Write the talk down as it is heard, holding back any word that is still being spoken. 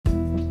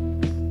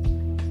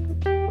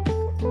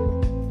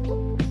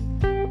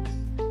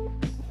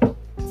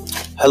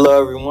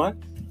Hello,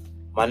 everyone.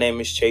 My name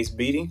is Chase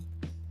Beatty,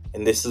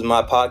 and this is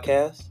my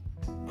podcast,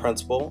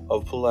 Principle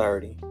of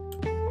Polarity.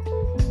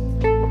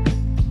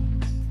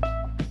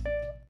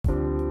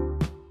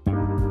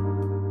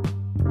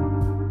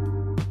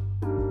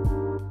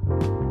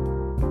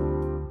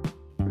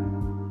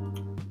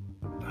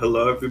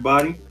 Hello,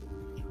 everybody.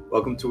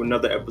 Welcome to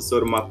another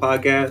episode of my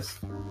podcast.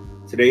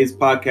 Today's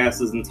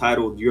podcast is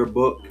entitled Your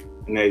Book,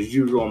 and as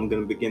usual, I'm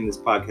going to begin this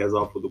podcast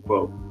off with a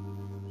quote.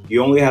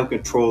 You only have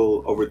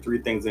control over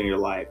three things in your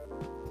life: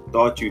 the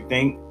thoughts you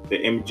think, the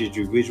images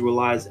you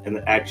visualize, and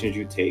the actions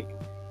you take.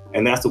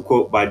 And that's a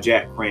quote by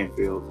Jack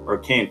Canfield.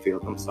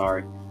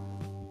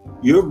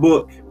 Your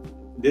book,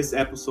 this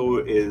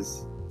episode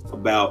is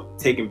about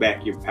taking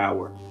back your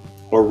power,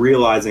 or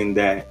realizing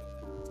that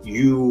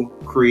you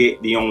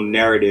create the own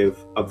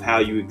narrative of how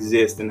you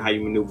exist and how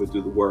you maneuver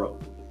through the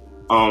world.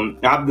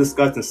 I've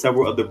discussed in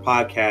several other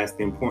podcasts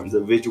the importance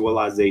of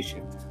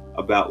visualization,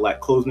 about like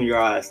closing your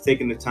eyes,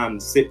 taking the time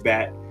to sit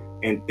back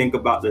and think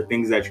about the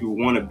things that you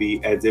want to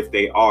be as if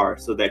they are,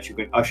 so that you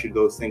can usher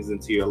those things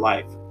into your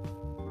life.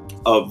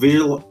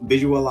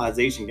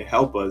 Visualization can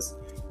help us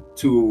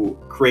to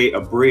create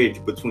a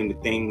bridge between the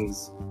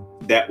things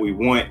that we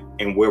want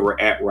and where we're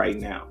at right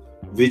now.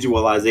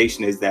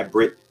 Visualization is that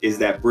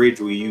bridge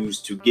we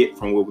use to get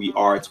from where we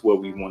are to where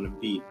we want to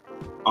be.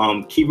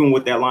 Keeping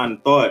with that line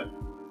of thought,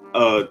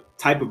 a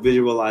type of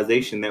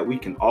visualization that we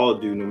can all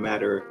do, no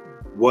matter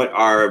what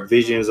our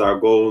visions, our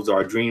goals,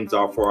 our dreams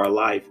are for our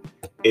life,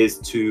 is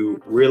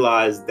to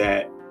realize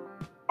that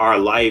our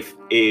life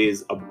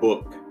is a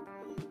book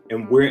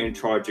and we're in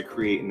charge of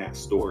creating that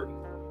story.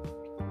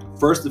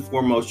 First and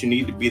foremost, you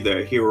need to be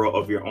the hero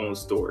of your own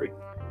story.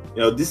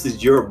 This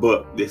is your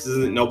book. This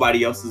isn't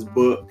nobody else's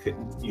book.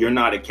 You're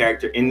not a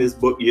character in this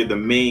book. You're the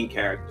main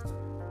character.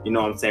 You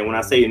know what I'm saying? When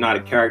I say you're not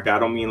a character, I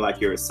don't mean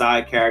like you're a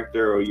side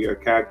character or you're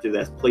a character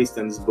that's placed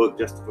in this book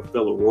just to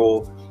fulfill a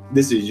role.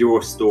 This is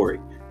your story.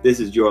 This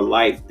is your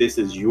life. This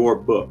is your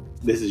book.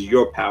 This is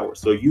your power.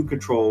 So you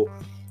control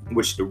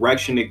which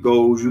direction it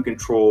goes. You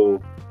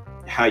control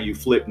how you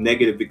flip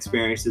negative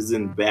experiences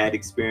and bad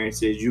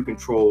experiences. You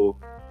control,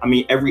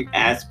 every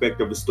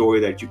aspect of a story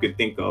that you can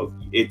think of.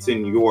 It's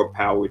in your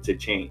power to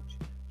change.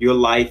 Your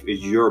life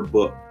is your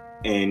book,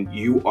 and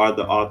you are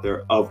the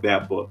author of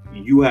that book.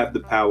 You have the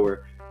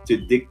power to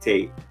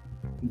dictate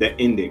the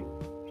ending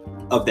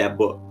of that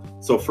book.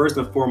 So first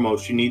and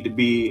foremost, you need to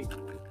be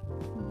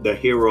the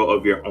hero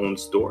of your own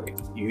story.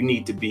 You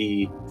need to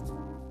be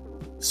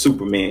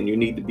Superman. You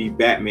need to be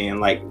Batman.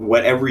 Like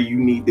whatever you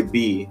need to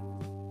be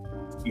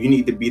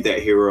that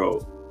hero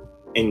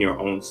in your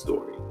own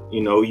story.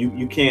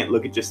 You can't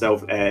look at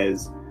yourself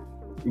as,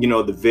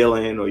 the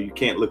villain, or you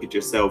can't look at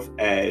yourself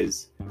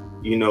as,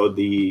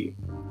 the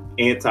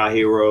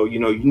anti-hero. You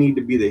need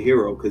to be the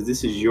hero, because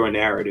this is your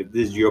narrative.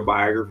 This is your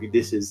biography.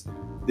 This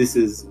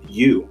is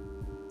you,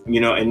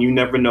 and you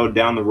never know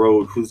down the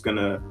road who's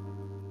gonna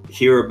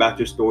hear about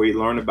your story,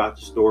 learn about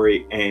your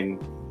story, and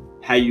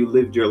how you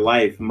lived your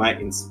life might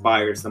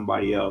inspire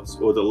somebody else,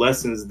 or the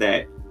lessons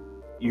that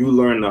you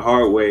learned the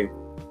hard way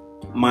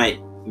might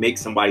make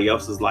somebody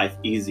else's life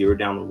easier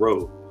down the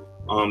road.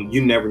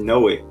 You never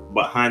know it,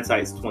 but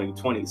hindsight's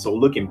 20/20. So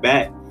looking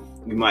back,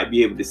 you might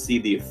be able to see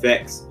the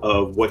effects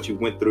of what you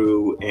went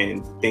through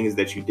and things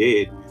that you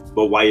did.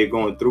 But while you're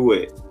going through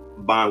it,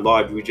 by and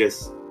large, we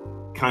just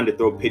kind of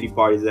throw pity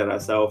parties at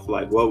ourselves,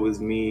 like, what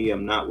was me?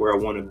 I'm not where I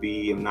want to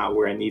be. I'm not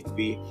where I need to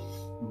be.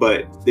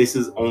 But this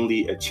is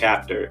only a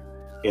chapter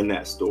in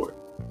that story.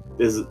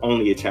 This is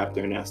only a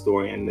chapter in that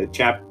story, and the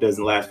chapter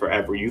doesn't last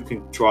forever. You can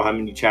control how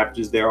many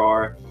chapters there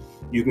are.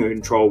 You can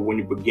control when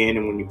you begin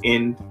and when you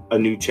end a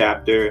new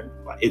chapter.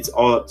 It's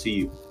all up to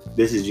you.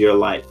 This is your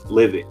life.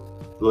 Live it.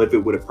 Live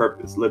it with a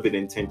purpose. Live it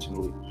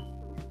intentionally.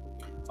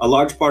 A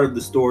large part of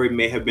the story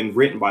may have been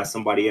written by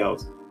somebody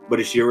else, but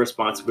it's your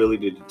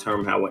responsibility to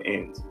determine how it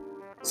ends.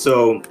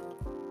 So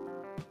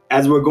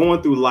as we're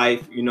going through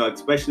life,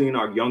 especially in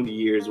our younger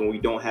years, when we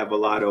don't have a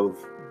lot of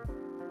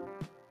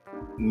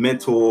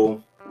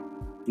mental,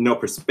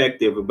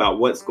 perspective about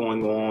what's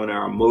going on,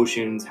 our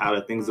emotions, how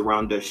the things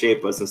around us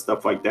shape us and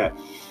stuff like that,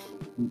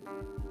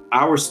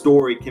 our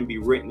story can be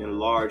written in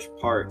large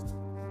part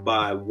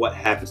by what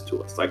happens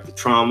to us, like the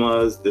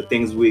traumas, the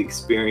things we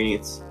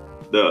experience,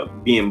 the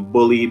being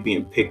bullied,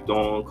 being picked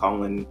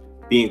on,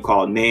 being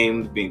called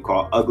names, being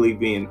called ugly,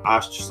 being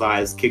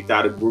ostracized, kicked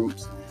out of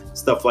groups,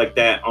 stuff like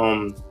that.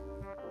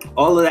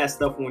 All of that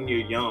stuff when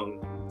you're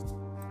young,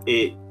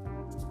 it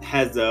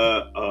has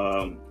a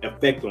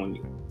effect on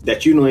you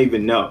that you don't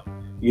even know,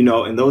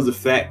 and those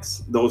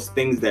effects, those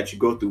things that you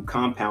go through,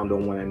 compound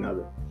on one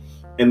another,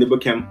 and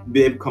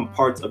they become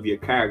parts of your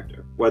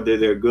character. Whether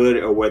they're good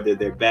or whether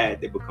they're bad,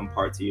 they become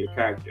parts of your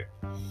character.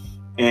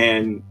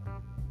 And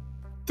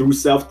through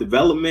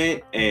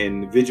self-development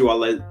and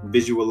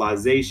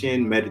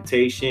visualization,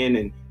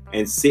 meditation,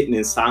 and sitting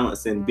in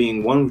silence and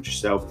being one with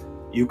yourself,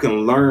 you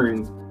can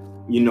learn,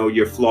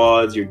 your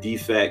flaws, your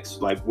defects,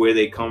 like where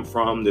they come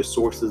from, the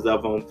sources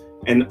of them,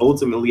 and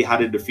ultimately how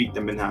to defeat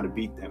them and how to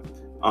beat them.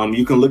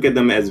 You can look at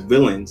them as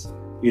villains,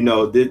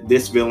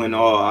 This villain,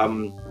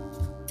 I'm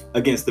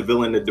against the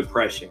villain of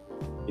depression,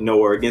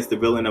 or against the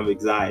villain of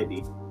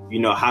anxiety.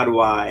 How do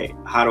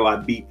I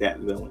beat that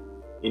villain?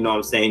 You know what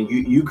I'm saying?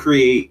 You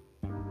create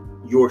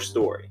your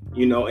story,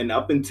 and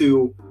up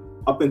until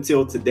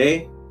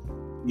today,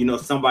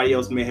 somebody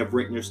else may have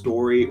written your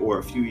story or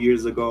a few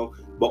years ago,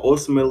 but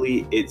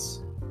ultimately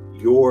it's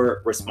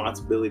your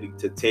responsibility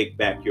to take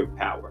back your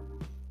power.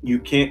 You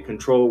can't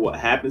control what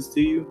happens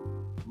to you,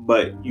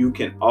 but you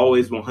can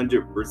always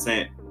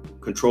 100%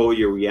 control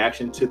your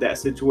reaction to that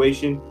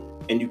situation,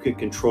 and you can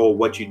control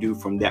what you do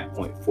from that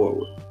point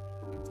forward.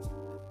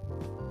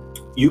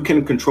 You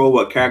can control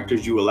what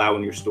characters you allow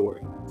in your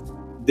story.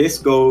 This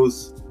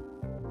is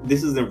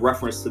in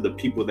reference to the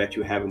people that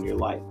you have in your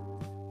life.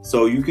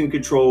 So you can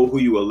control who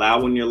you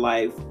allow in your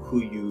life,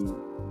 who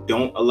you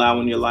don't allow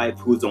in your life,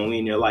 who's only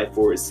in your life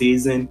for a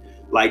season.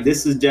 Like,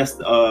 this is just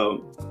a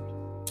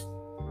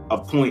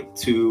point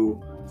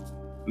to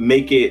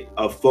make it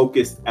a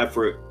focused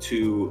effort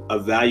to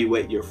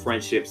evaluate your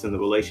friendships and the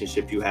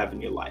relationship you have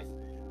in your life.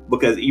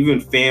 Because even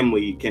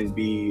family can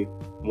be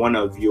one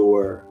of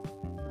your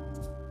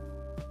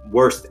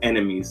worst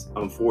enemies,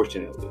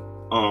 unfortunately.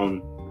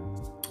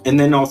 And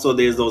then also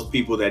there's those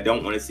people that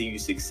don't want to see you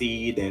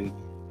succeed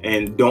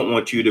and don't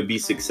want you to be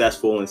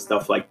successful and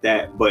stuff like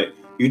that. But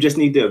you just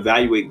need to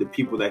evaluate the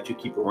people that you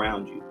keep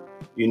around you.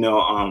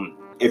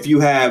 If you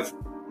have,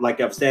 like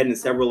I've said in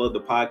several of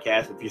the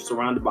podcasts, if you're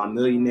surrounded by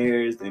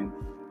millionaires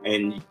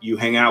and you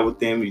hang out with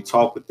them, you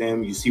talk with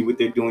them, you see what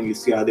they're doing, you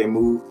see how they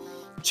move,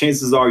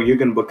 chances are you're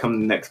going to become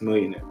the next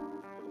millionaire.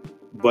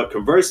 But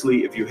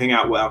conversely, if you hang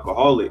out with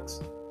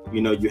alcoholics,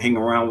 you hang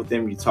around with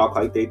them, you talk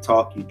like they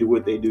talk, you do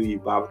what they do, you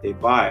buy what they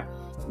buy,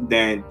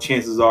 then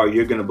chances are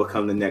you're going to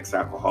become the next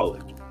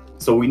alcoholic.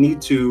 So we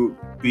need to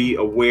be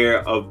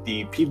aware of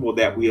the people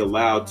that we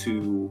allow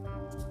to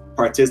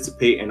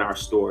participate in our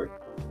story.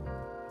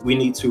 We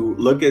need to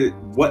look at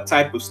what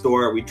type of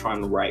story are we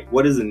trying to write?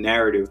 What is the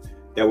narrative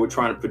that we're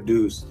trying to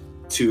produce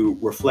to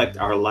reflect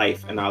our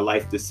life and our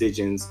life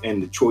decisions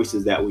and the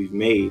choices that we've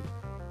made?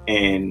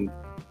 And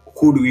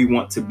who do we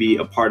want to be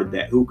a part of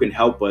that? Who can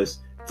help us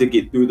to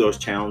get through those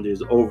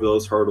challenges, over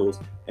those hurdles,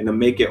 and to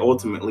make it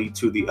ultimately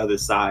to the other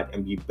side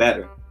and be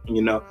better?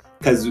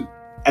 Because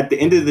at the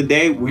end of the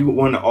day, we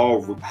want to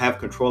all have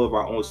control of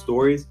our own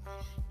stories.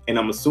 And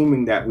I'm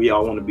assuming that we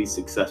all want to be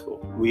successful.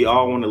 We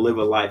all want to live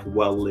a life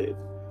well lived,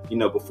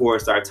 before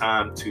it's our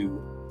time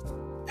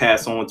to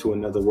pass on to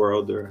another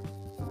world or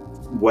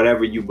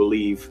whatever you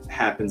believe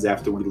happens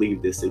after we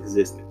leave this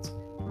existence.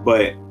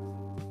 But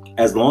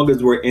as long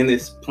as we're in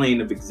this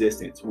plane of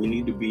existence, we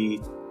need to be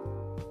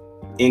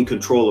in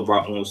control of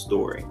our own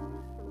story.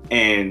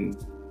 And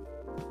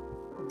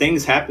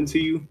things happen to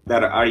you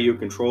that are out of your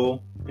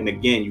control. And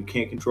again, you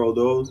can't control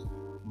those,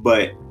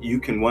 but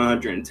you can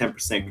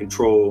 110%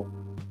 control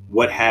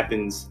what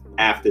happens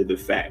after the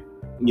fact.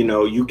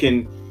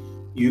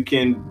 You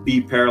can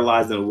be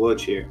paralyzed in a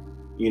wheelchair.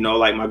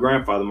 Like my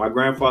grandfather. My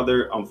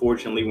grandfather,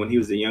 unfortunately, when he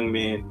was a young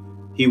man,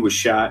 he was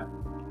shot.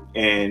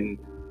 And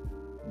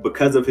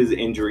because of his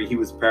injury, he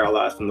was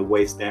paralyzed from the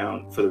waist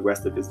down for the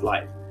rest of his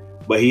life.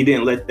 But he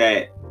didn't let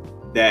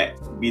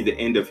that be the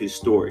end of his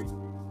story.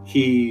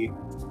 He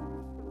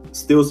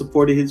still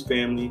supported his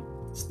family,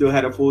 still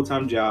had a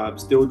full-time job,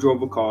 still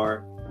drove a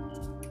car,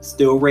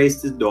 still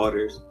raised his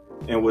daughters,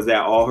 and was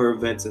at all her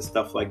events and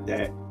stuff like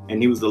that.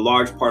 And he was a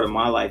large part of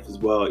my life as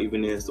well,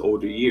 even in his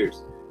older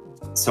years.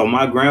 So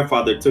my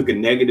grandfather took a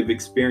negative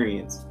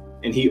experience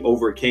and he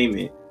overcame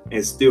it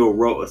and still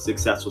wrote a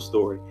successful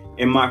story.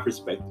 In my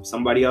perspective,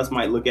 somebody else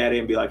might look at it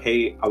and be like,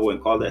 hey, I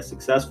wouldn't call that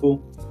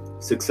successful.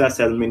 Success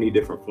has many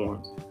different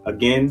forms.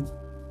 Again,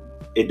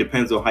 it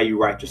depends on how you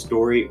write your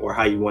story or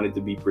how you want it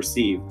to be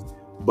perceived.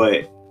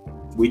 But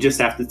we just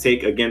have to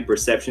take, again,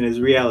 perception is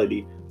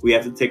reality. We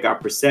have to take our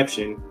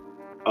perception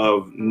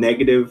of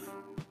negative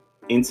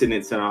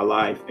incidents in our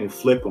life and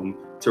flip them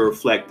to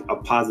reflect a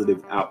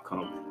positive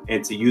outcome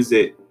and to use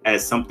it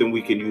as something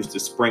we can use to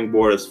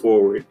springboard us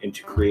forward and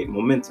to create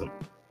momentum.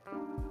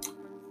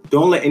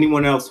 Don't let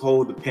anyone else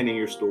hold the pen in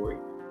your story.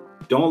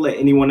 Don't let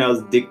anyone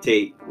else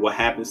dictate what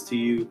happens to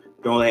you.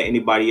 Don't let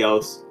anybody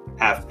else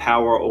have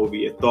power over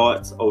your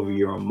thoughts, over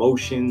your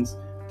emotions.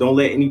 Don't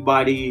let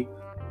anybody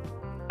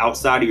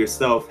outside of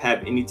yourself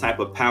have any type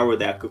of power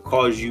that could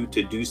cause you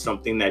to do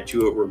something that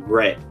you would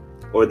regret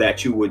or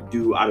that you would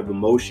do out of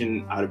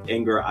emotion, out of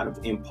anger, out of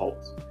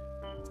impulse.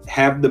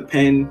 Have the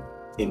pen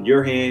in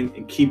your hand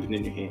and keep it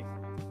in your hand.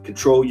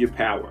 Control your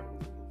power.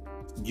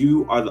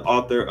 You are the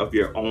author of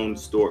your own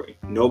story,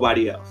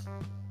 nobody else.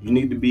 You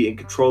need to be in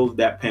control of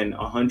that pen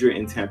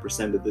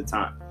 110% of the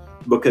time.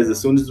 Because as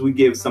soon as we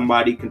give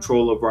somebody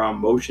control over our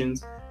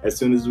emotions, as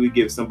soon as we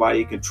give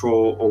somebody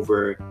control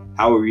over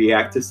how we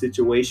react to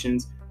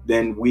situations,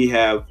 then we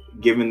have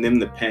given them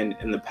the pen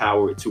and the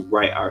power to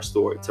write our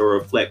story, to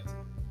reflect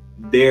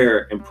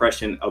their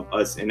impression of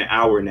us in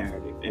our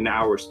narrative, in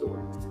our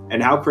story.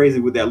 And how crazy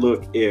would that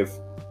look if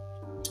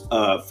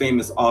a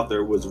famous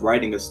author was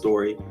writing a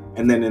story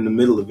And then in the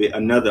middle of it,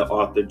 another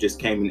author just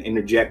came and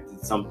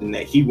interjected something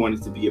that he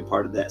wanted to be a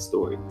part of that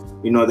story,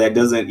 that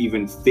doesn't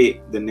even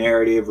fit the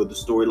narrative or the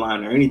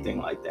storyline or anything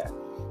like that.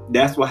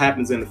 That's what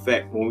happens in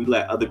effect when we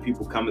let other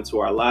people come into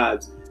our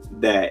lives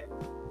that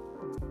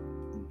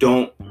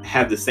don't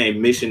have the same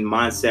mission,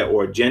 mindset,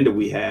 or agenda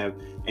we have,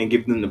 and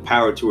give them the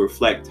power to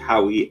reflect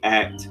how we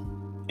act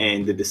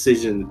and the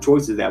decisions and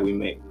choices that we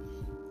make.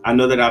 I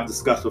know that I've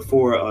discussed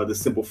before the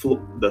simple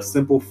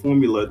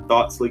formula: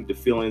 thoughts lead to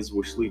feelings,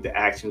 which lead to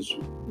actions,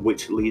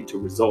 which lead to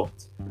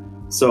results.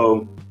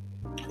 So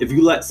if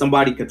you let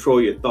somebody control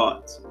your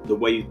thoughts, the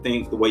way you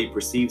think, the way you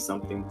perceive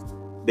something,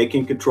 they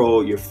can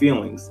control your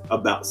feelings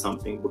about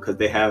something, because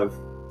they have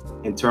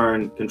in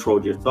turn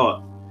controlled your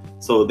thought.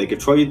 So they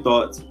control your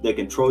thoughts, they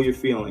control your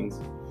feelings,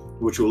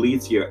 which will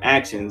lead to your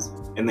actions,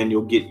 and then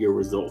you'll get your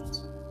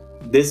results.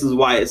 This is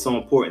why it's so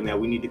important that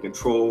we need to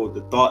control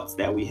the thoughts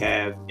that we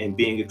have and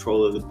be in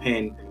control of the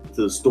pen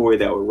to the story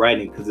that we're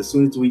writing. Because as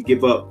soon as we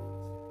give up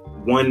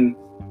one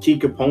key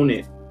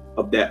component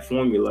of that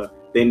formula,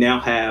 they now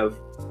have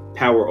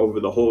power over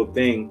the whole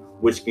thing,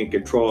 which can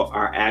control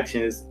our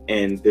actions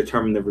and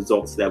determine the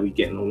results that we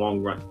get in the long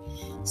run.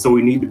 So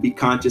we need to be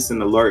conscious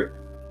and alert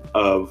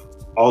of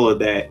all of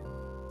that,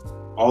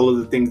 all of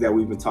the things that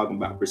we've been talking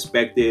about: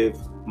 perspective,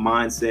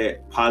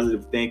 mindset,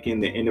 positive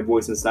thinking, the inner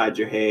voice inside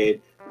your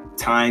head,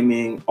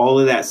 timing. All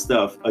of that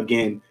stuff,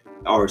 again,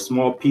 are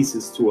small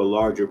pieces to a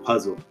larger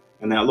puzzle.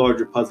 And that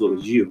larger puzzle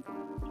is you.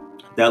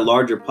 That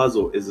larger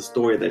puzzle is the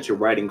story that you're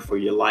writing for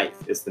your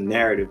life. It's the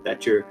narrative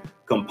that you're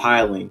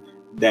compiling,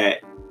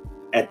 that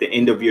at the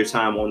end of your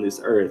time on this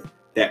earth,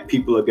 that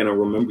people are going to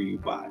remember you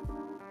by.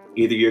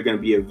 Either you're going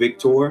to be a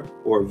victor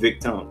or a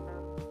victim.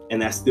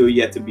 And that's still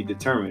yet to be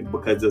determined,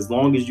 because as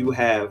long as you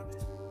have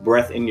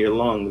breath in your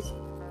lungs,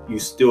 you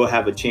still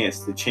have a chance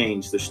to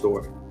change the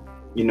story.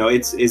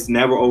 It's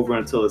never over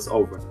until it's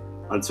over.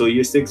 Until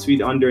you're 6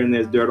 feet under and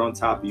there's dirt on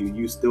top of you,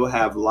 you still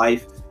have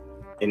life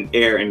and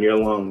air in your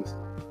lungs,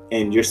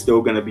 and you're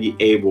still going to be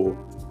able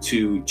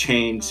to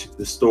change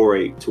the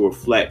story to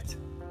reflect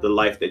the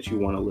life that you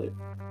want to live.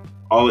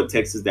 All it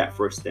takes is that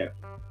first step.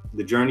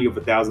 The journey of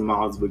 1,000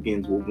 miles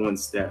begins with one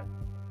step.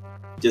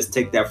 Just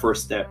take that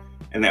first step.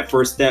 And that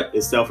first step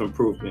is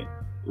self-improvement: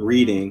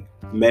 reading,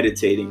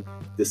 meditating,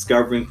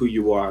 discovering who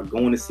you are,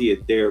 going to see a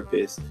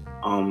therapist,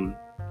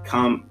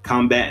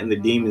 combating the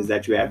demons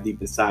that you have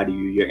deep inside of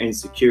you, your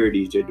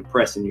insecurities, your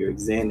depression, your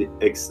anxiety,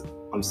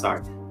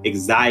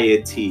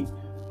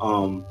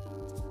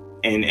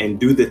 and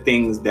do the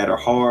things that are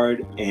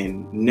hard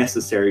and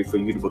necessary for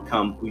you to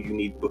become who you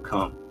need to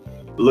become.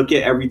 Look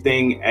at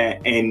everything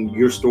and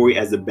your story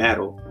as a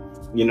battle.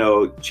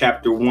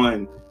 Chapter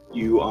 1,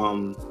 you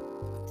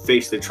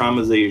face the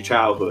traumas of your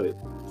childhood.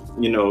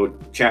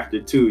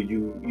 Chapter 2,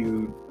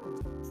 you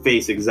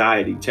face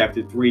anxiety.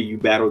 Chapter 3, you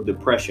battle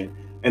depression.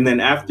 And then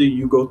after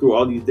you go through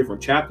all these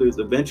different chapters,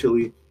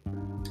 eventually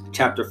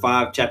chapter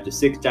 5, chapter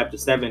 6, chapter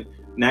 7,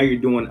 now you're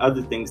doing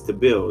other things to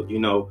build.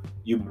 You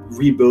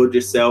rebuild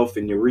yourself,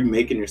 and you're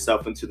remaking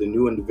yourself into the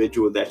new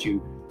individual that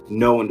you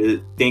know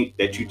and think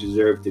that you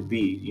deserve to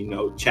be.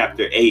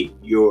 Chapter 8,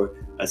 you're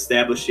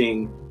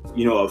establishing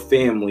a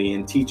family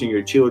and teaching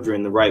your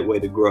children the right way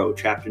to grow.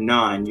 Chapter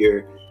 9,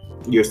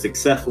 you're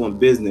successful in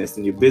business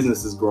and your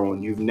business is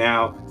growing. You've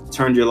now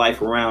turned your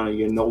life around, and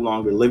you're no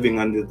longer living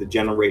under the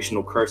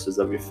generational curses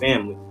of your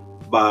family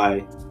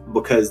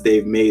because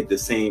they've made the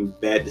same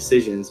bad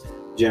decisions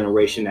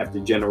generation after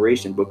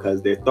generation,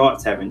 because their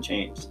thoughts haven't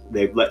changed.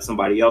 They've let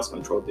somebody else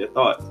control their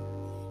thoughts.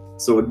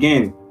 So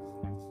again,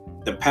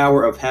 the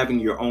power of having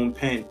your own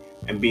pen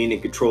and being in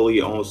control of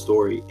your own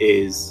story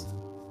is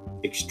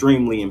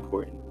extremely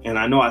important. And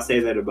I know I say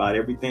that about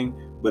everything,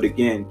 but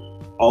again,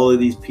 all of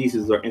these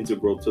pieces are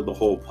integral to the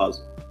whole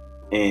puzzle,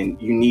 and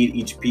you need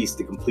each piece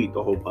to complete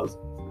the whole puzzle.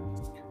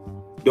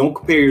 Don't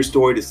compare your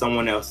story to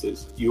someone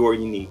else's. You are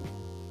unique.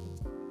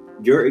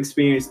 Your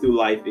experience through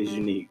life is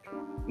unique.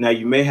 Now,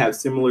 you may have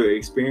similar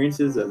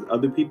experiences as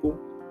other people,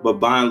 but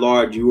by and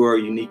large, you are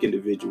a unique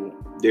individual.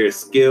 There's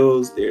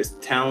skills, there's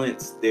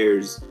talents,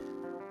 there's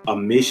a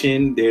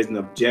mission, there's an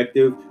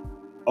objective.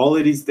 All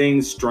of these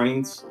things,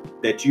 strengths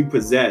that you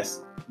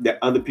possess that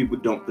other people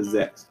don't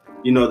possess.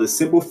 The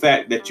simple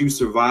fact that you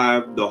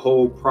survived the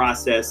whole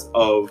process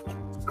of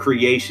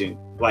creation,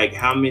 like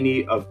how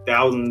many of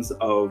thousands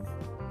of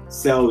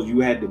cells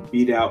you had to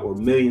beat out, or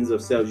millions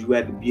of cells you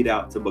had to beat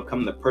out to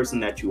become the person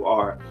that you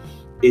are,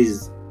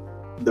 is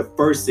the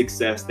first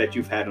success that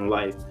you've had in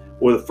life,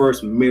 or the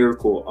first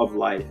miracle of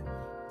life.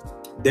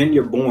 Then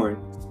you're born,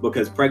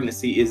 because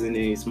pregnancy isn't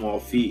any small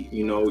feat.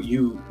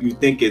 You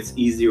think it's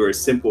easy or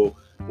simple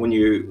when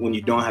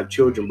you don't have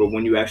children, but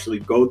when you actually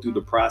go through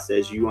the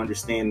process, you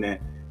understand that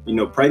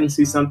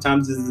pregnancy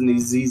sometimes isn't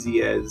as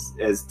easy as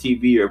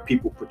TV or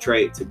people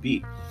portray it to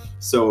be.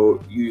 So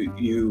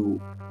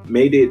you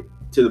made it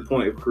to the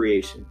point of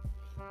creation.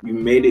 You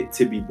made it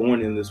to be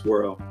born in this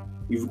world.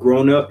 You've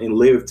grown up and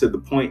lived to the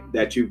point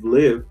that you've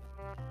lived.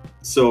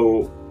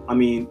 So,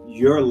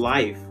 your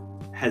life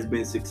has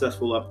been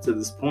successful up to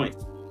this point.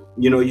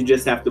 You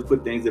just have to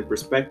put things in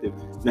perspective.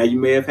 Now, you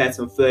may have had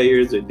some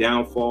failures or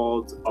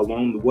downfalls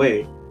along the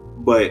way,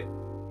 but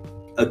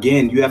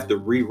again, you have to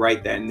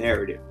rewrite that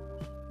narrative.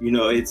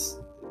 It's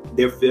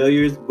their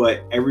failures,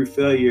 but every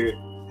failure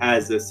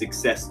has a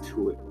success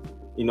to it.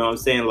 You know what I'm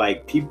saying?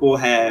 Like, people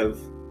have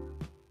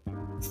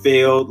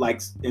failed,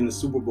 like in the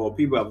Super Bowl.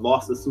 People have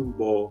lost the Super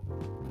Bowl.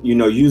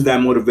 Use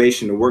that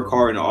motivation to work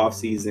hard in the off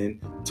season,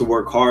 to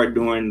work hard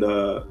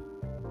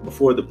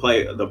before the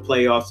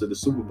playoffs or the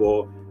Super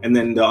Bowl, and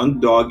then the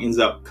underdog ends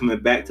up coming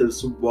back to the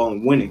Super Bowl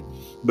and winning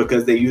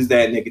because they use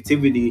that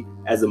negativity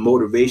as a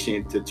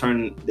motivation to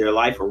turn their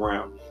life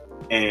around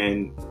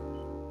and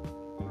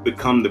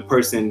become the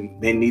person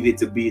they needed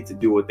to be to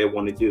do what they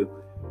want to do.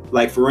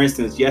 Like, for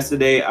instance,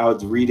 yesterday I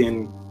was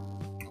listening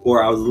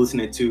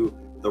to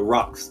The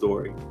Rock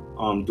story,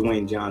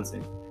 Dwayne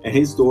Johnson, and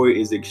his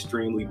story is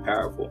extremely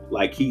powerful.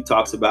 Like, he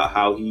talks about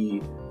how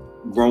he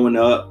growing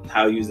up,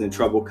 how he was in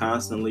trouble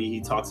constantly. He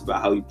talks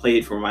about how he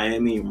played for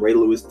Miami and Ray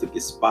Lewis took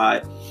his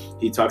spot.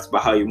 He talks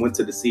about how he went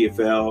to the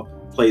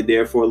CFL, played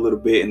there for a little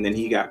bit, and then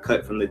he got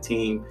cut from the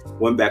team,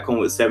 went back home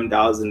with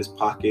 $7 in his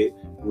pocket,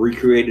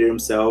 recreated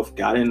himself,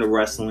 got into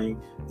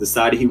wrestling,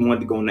 decided he wanted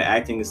to go into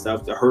acting and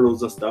stuff, the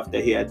hurdles and stuff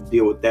that he had to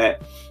deal with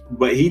that.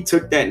 But he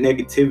took that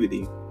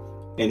negativity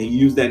and he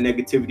used that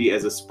negativity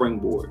as a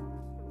springboard.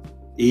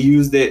 He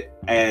used it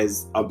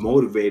as a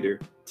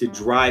motivator to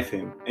drive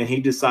him, and he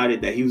decided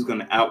that he was going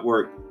to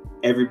outwork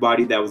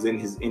everybody that was in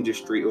his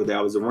industry or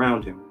that was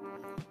around him.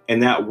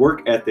 And that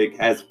work ethic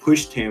has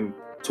pushed him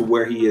to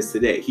where he is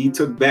today. He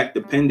took back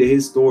the pen to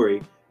his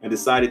story and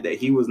decided that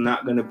he was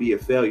not going to be a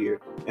failure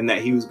and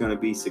that he was going to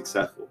be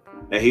successful,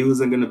 that he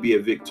wasn't going to be a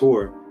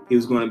victor, he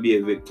was going to be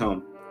a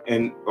victim.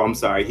 And I'm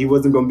sorry, he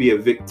wasn't going to be a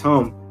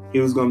victim, he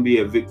was going to be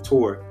a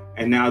victor.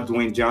 And now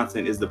Dwayne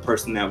Johnson is the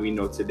person that we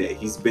know today.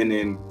 He's been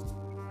in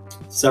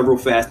several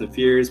Fast and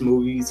Furious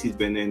movies. He's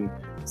been in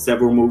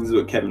several movies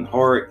with Kevin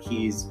Hart.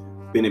 He's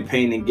been in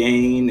Pain and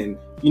Gain and,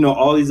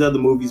 all these other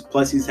movies.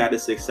 Plus, he's had a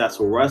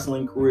successful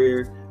wrestling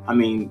career. I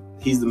mean,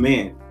 he's the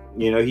man.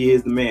 He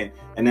is the man.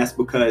 And that's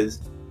because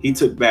he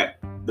took back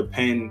the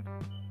pen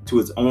to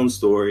his own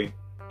story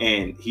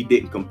and he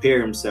didn't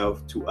compare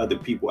himself to other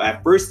people.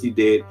 At first he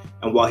did.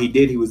 And while he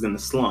did, he was in a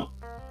slump.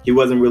 He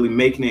wasn't really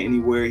making it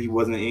anywhere. He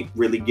wasn't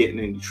really getting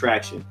any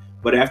traction.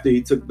 But after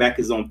he took back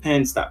his own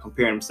pen, stopped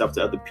comparing himself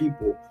to other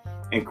people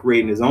and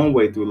creating his own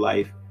way through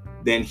life,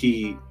 then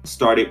he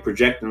started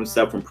projecting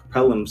himself and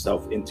propelling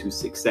himself into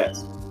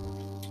success.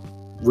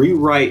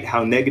 Rewrite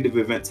how negative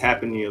events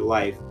happen in your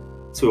life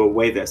to a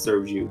way that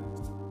serves you.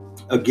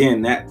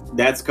 Again,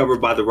 that's covered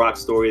by the Rock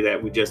story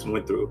that we just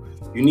went through.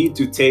 You need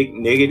to take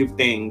negative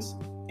things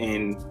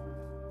and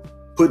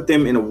put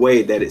them in a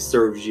way that it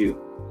serves you.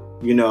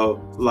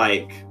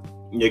 Like,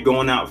 you're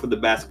going out for the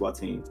basketball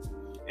team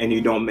and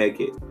you don't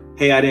make it.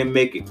 Hey, I didn't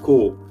make it.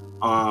 Cool.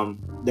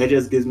 That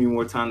just gives me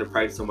more time to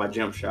practice on my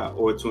jump shot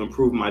or to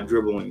improve my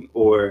dribbling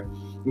or,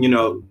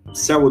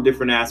 several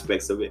different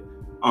aspects of it.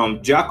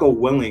 Jocko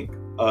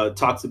Willink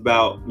talks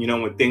about,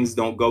 when things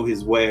don't go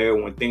his way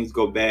or when things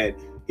go bad,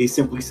 he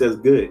simply says,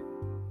 good.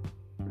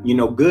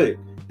 Good.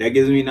 That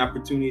gives me an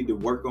opportunity to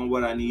work on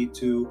what I need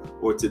to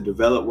or to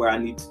develop where I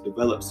need to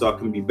develop so I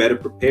can be better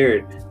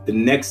prepared the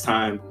next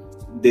time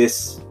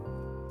this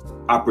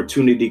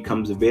opportunity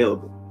comes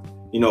available.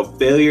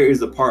 Failure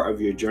is a part of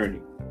your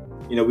journey.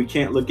 We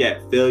can't look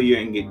at failure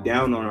and get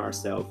down on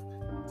ourselves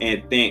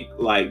and think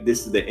like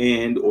this is the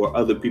end or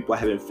other people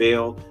haven't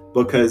failed.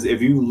 Because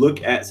if you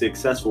look at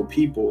successful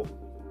people,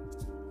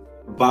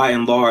 by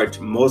and large,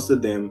 most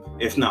of them,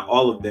 if not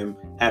all of them,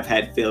 have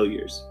had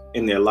failures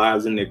in their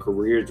lives, in their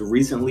careers,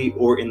 recently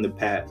or in the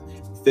past.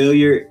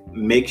 Failure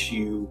makes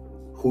you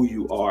who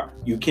you are.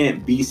 You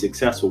can't be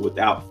successful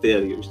without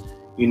failures.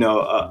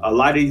 A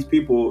lot of these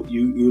people,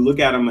 you look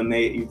at them and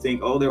you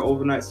think, oh, they're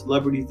overnight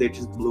celebrities, they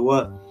just blew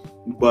up.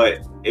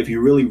 But if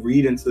you really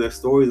read into their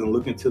stories and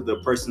look into the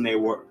person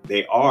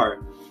they are,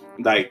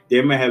 like,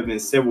 there may have been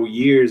several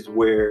years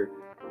where,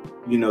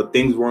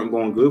 things weren't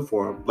going good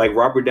for him. Like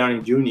Robert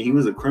Downey Jr., he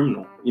was a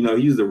criminal. He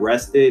was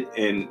arrested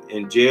and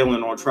in jail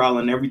and on trial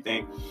and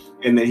everything.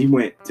 And then he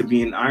went to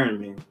being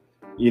Iron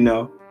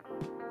Man,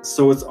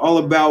 So it's all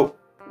about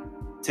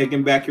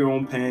taking back your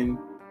own pen,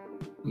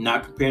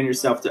 not comparing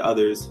yourself to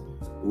others,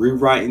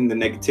 rewriting the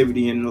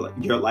negativity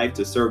in your life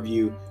to serve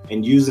you,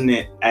 and using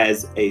it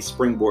as a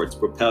springboard to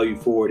propel you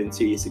forward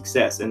into your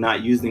success, and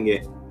not using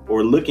it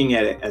or looking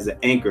at it as an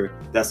anchor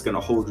that's going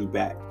to hold you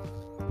back.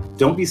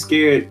 Don't be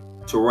scared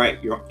to write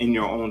in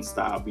your own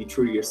style. Be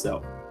true to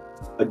yourself.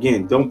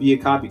 Again, don't be a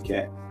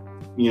copycat.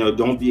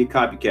 Don't be a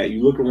copycat.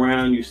 You look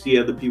around, you see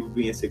other people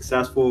being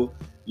successful,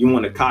 you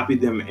want to copy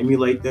them,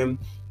 emulate them.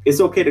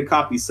 It's okay to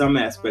copy some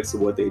aspects of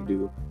what they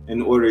do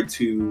in order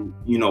to,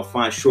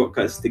 find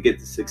shortcuts to get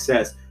to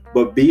success,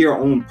 but be your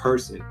own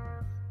person.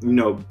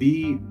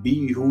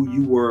 Be who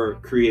you were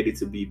created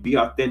to be. Be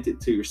authentic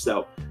to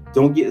yourself.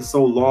 Don't get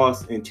so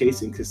lost in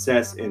chasing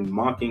success and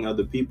mocking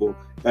other people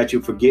that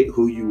you forget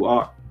who you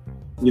are.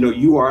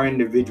 You are an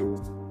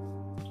individual.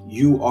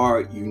 You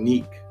are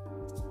unique.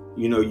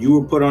 You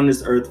were put on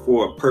this earth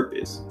for a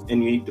purpose,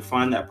 and you need to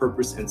find that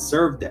purpose and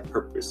serve that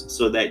purpose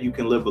so that you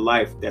can live a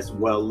life that's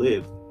well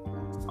lived.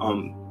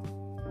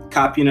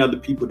 Copying other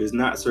people does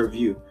not serve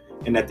you,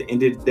 and at the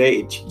end of the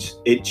day,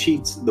 it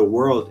cheats the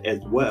world as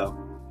well.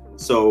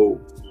 So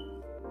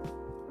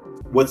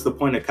what's the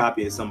point of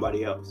copying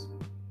somebody else?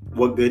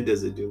 What good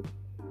does it do?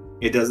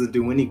 It doesn't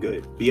do any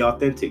good. Be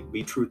authentic.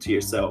 Be true to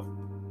yourself.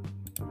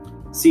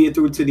 See it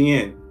through to the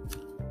end.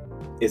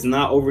 It's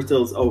not over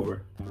till it's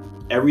over.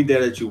 Every day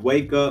that you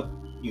wake up,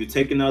 you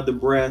take another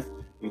breath,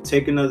 you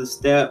take another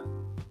step,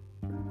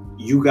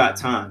 you got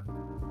time.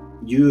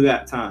 You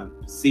got time.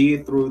 See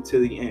it through to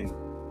the end.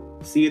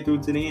 See it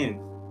through to the end.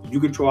 You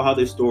control how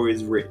this story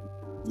is written.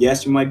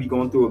 Yes, you might be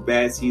going through a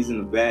bad season,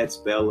 a bad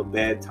spell, a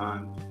bad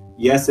time.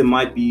 Yes, it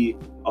might be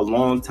a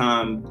long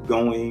time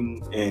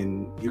going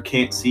and you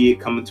can't see it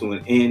coming to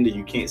an end, and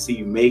you can't see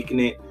you making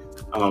it.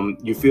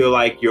 You feel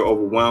like you're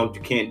overwhelmed.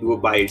 You can't do it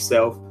by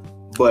yourself,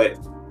 but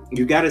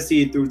you got to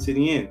see it through to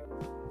the end.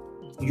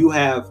 You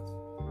have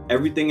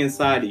everything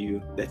inside of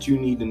you that you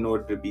need in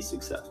order to be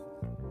successful.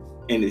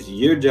 And it's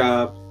your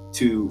job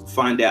to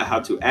find out how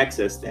to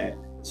access that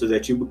so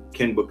that you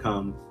can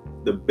become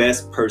the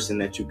best person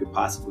that you could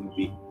possibly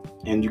be.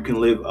 And you can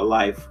live a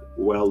life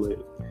well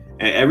lived.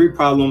 And every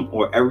problem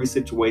or every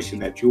situation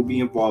that you'll be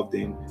involved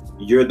in,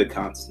 you're the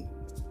constant,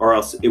 or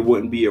else it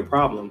wouldn't be a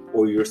problem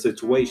or your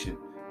situation.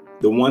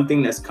 The one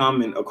thing that's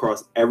common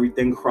across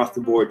everything across the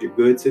board, your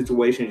good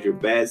situations, your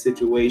bad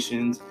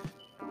situations,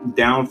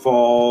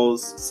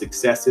 downfalls,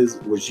 successes,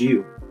 was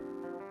you.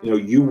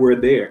 You were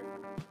there.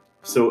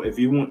 So if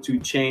you want to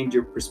change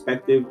your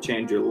perspective,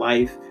 change your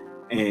life,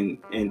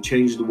 and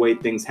change the way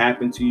things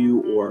happen to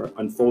you or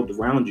unfold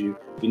around you,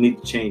 you need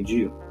to change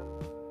you.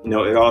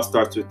 It all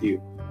starts with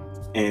you.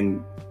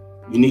 And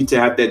you need to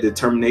have that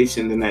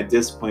determination and that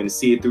discipline to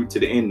see it through to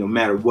the end, no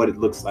matter what it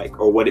looks like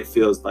or what it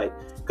feels like,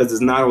 because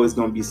it's not always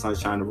going to be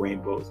sunshine and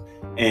rainbows.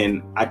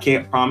 And I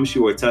can't promise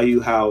you or tell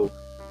you how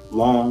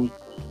long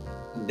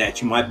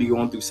that you might be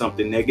going through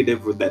something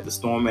negative or that the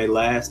storm may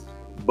last,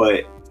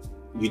 but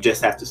you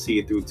just have to see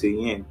it through to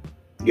the end.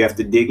 You have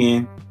to dig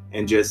in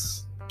and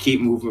just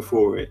keep moving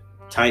forward.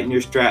 Tighten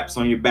your straps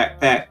on your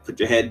backpack, put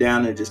your head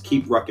down, and just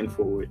keep rucking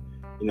forward.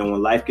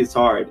 When life gets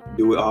hard,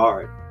 do it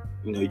hard.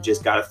 You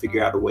just got to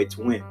figure out a way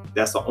to win.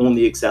 That's the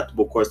only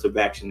acceptable course of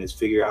action, is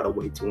figure out a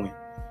way to win.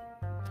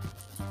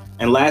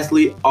 And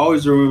lastly,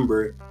 always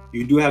remember,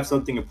 you do have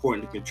something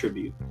important to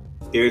contribute.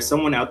 There is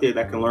someone out there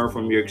that can learn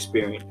from your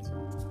experience.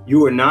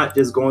 You are not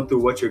just going through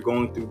what you're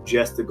going through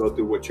just to go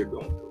through what you're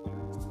going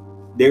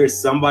through. There is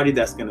somebody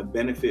that's going to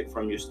benefit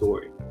from your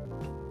story.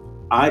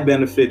 I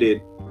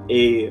benefited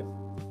a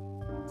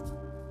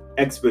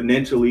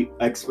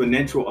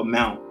exponential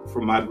amount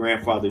from my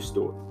grandfather's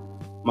story.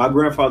 My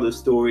grandfather's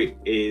story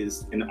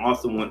is an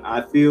awesome one,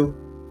 I feel,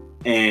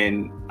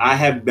 and I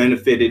have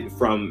benefited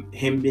from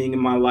him being in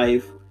my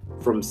life,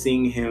 from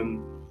seeing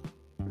him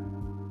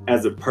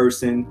as a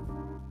person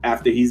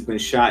after he's been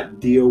shot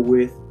deal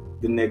with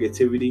the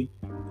negativity,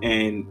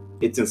 and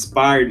it's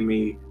inspired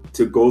me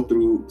to go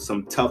through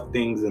some tough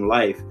things in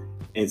life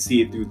and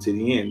see it through to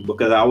the end,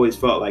 because I always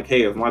felt like,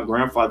 hey, if my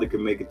grandfather could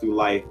make it through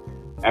life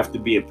after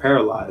being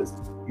paralyzed,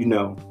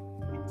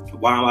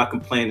 why am I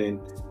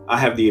complaining? I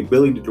have the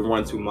ability to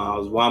run 2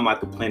 miles. Why am I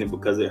complaining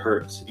because it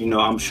hurts?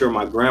 I'm sure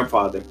my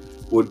grandfather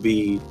would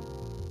be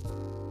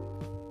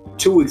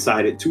too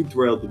excited, too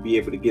thrilled to be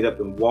able to get up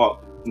and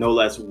walk, no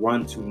less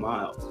run 2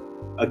 miles.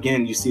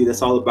 Again, you see,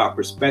 that's all about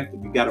perspective.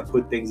 You got to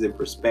put things in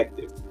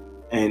perspective.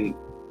 And,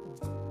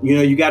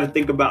 you got to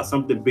think about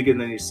something bigger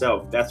than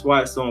yourself. That's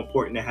why it's so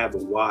important to have a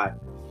why,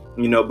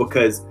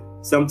 because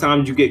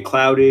sometimes you get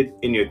clouded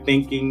in your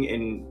thinking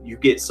and you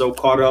get so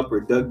caught up or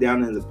dug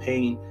down in the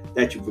pain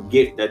that you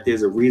forget that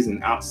there's a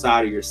reason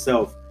outside of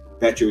yourself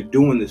that you're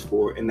doing this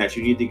for, and that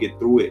you need to get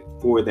through it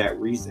for that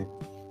reason.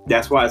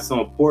 That's why it's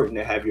so important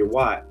to have your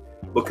why,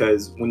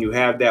 because when you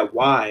have that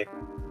why,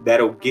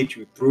 that'll get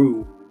you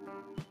through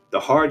the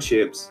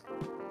hardships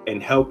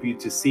and help you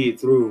to see it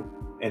through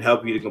and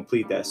help you to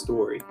complete that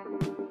story.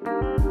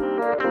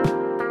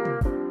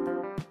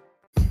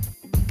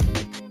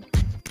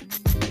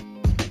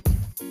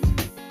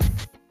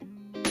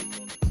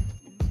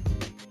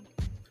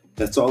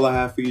 That's all I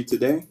have for you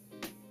today.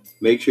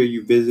 Make sure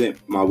you visit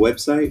my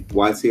website,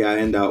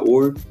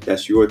 ytin.org.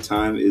 That's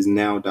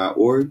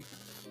yourtimeisnow.org.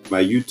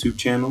 My YouTube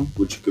channel,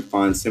 which you can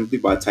find simply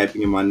by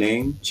typing in my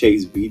name,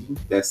 Chase Beatty.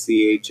 That's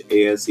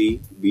ChaseBeatty.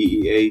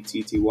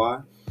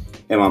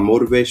 And my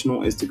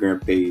motivational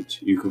Instagram page.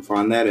 You can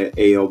find that at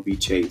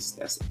ALBChase.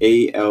 That's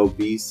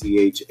ALBCHASE.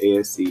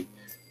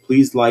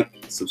 Please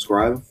like,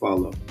 subscribe, and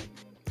follow.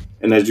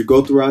 And as you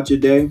go throughout your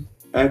day,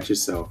 ask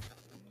yourself,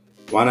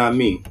 why not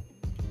me?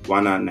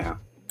 Why not now?